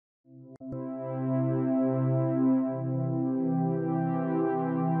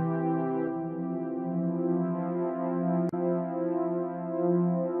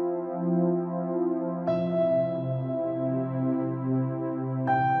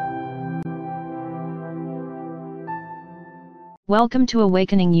Welcome to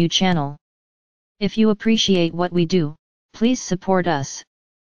Awakening You channel. If you appreciate what we do, please support us.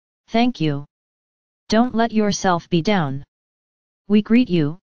 Thank you. Don't let yourself be down. We greet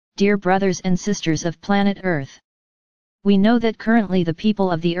you, dear brothers and sisters of planet Earth. We know that currently the people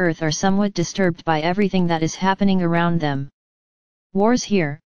of the Earth are somewhat disturbed by everything that is happening around them. Wars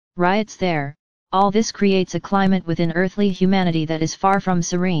here, riots there, all this creates a climate within earthly humanity that is far from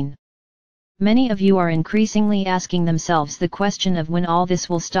serene. Many of you are increasingly asking themselves the question of when all this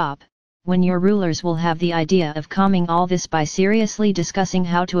will stop, when your rulers will have the idea of calming all this by seriously discussing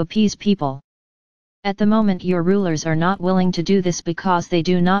how to appease people. At the moment your rulers are not willing to do this because they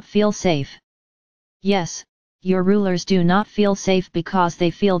do not feel safe. Yes, your rulers do not feel safe because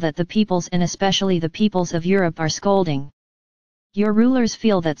they feel that the peoples and especially the peoples of Europe are scolding. Your rulers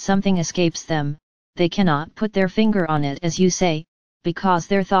feel that something escapes them, they cannot put their finger on it as you say, because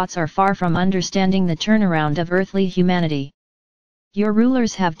their thoughts are far from understanding the turnaround of earthly humanity. Your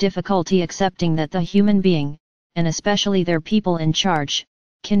rulers have difficulty accepting that the human being, and especially their people in charge,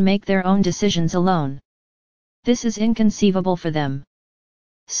 can make their own decisions alone. This is inconceivable for them.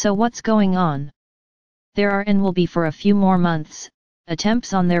 So what's going on? There are and will be for a few more months,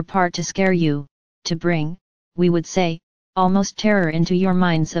 attempts on their part to scare you, to bring, we would say, almost terror into your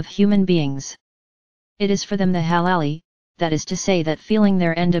minds of human beings. It is for them the halali, that is to say that feeling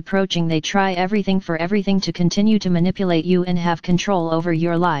their end approaching they try everything for everything to continue to manipulate you and have control over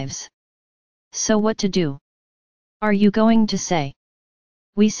your lives. So what to do? Are you going to say?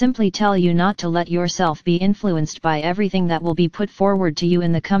 We simply tell you not to let yourself be influenced by everything that will be put forward to you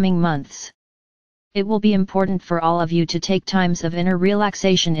in the coming months. It will be important for all of you to take times of inner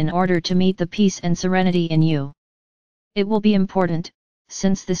relaxation in order to meet the peace and serenity in you. It will be important,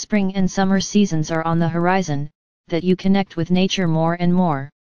 since the spring and summer seasons are on the horizon, that you connect with nature more and more.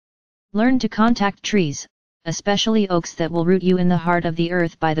 Learn to contact trees, especially oaks that will root you in the heart of the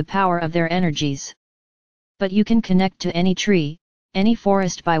earth by the power of their energies. But you can connect to any tree, any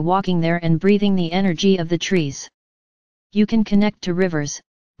forest by walking there and breathing the energy of the trees. You can connect to rivers,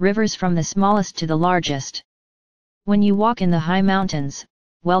 rivers from the smallest to the largest. When you walk in the high mountains,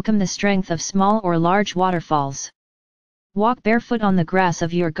 welcome the strength of small or large waterfalls. Walk barefoot on the grass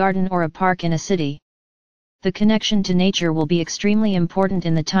of your garden or a park in a city. The connection to nature will be extremely important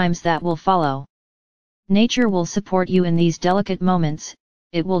in the times that will follow. Nature will support you in these delicate moments,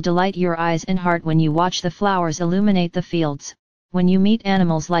 it will delight your eyes and heart when you watch the flowers illuminate the fields, when you meet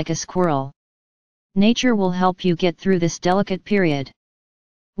animals like a squirrel. Nature will help you get through this delicate period.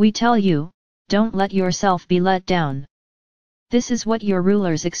 We tell you, don't let yourself be let down. This is what your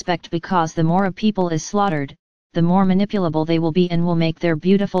rulers expect because the more a people is slaughtered, the more manipulable they will be and will make their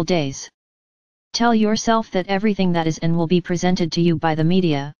beautiful days. Tell yourself that everything that is and will be presented to you by the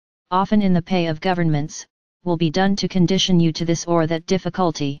media, often in the pay of governments, will be done to condition you to this or that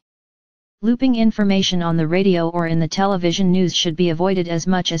difficulty. Looping information on the radio or in the television news should be avoided as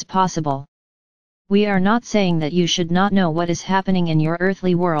much as possible. We are not saying that you should not know what is happening in your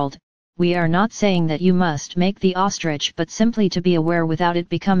earthly world, we are not saying that you must make the ostrich but simply to be aware without it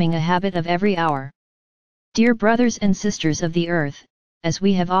becoming a habit of every hour. Dear brothers and sisters of the earth, as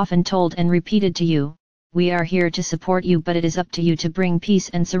we have often told and repeated to you, we are here to support you but it is up to you to bring peace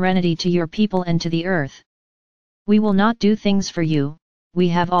and serenity to your people and to the earth. We will not do things for you, we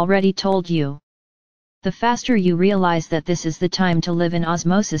have already told you. The faster you realize that this is the time to live in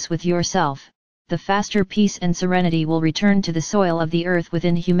osmosis with yourself, the faster peace and serenity will return to the soil of the earth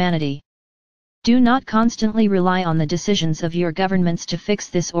within humanity. Do not constantly rely on the decisions of your governments to fix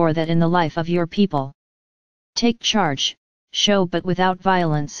this or that in the life of your people. Take charge. Show but without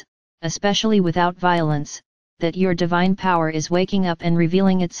violence, especially without violence, that your divine power is waking up and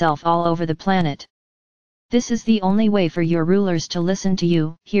revealing itself all over the planet. This is the only way for your rulers to listen to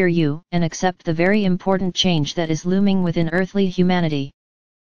you, hear you, and accept the very important change that is looming within earthly humanity.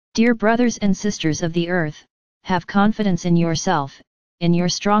 Dear brothers and sisters of the earth, have confidence in yourself, in your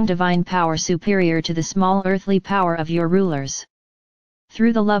strong divine power superior to the small earthly power of your rulers.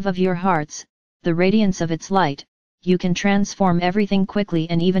 Through the love of your hearts, the radiance of its light, you can transform everything quickly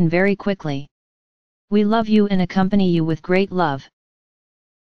and even very quickly. We love you and accompany you with great love.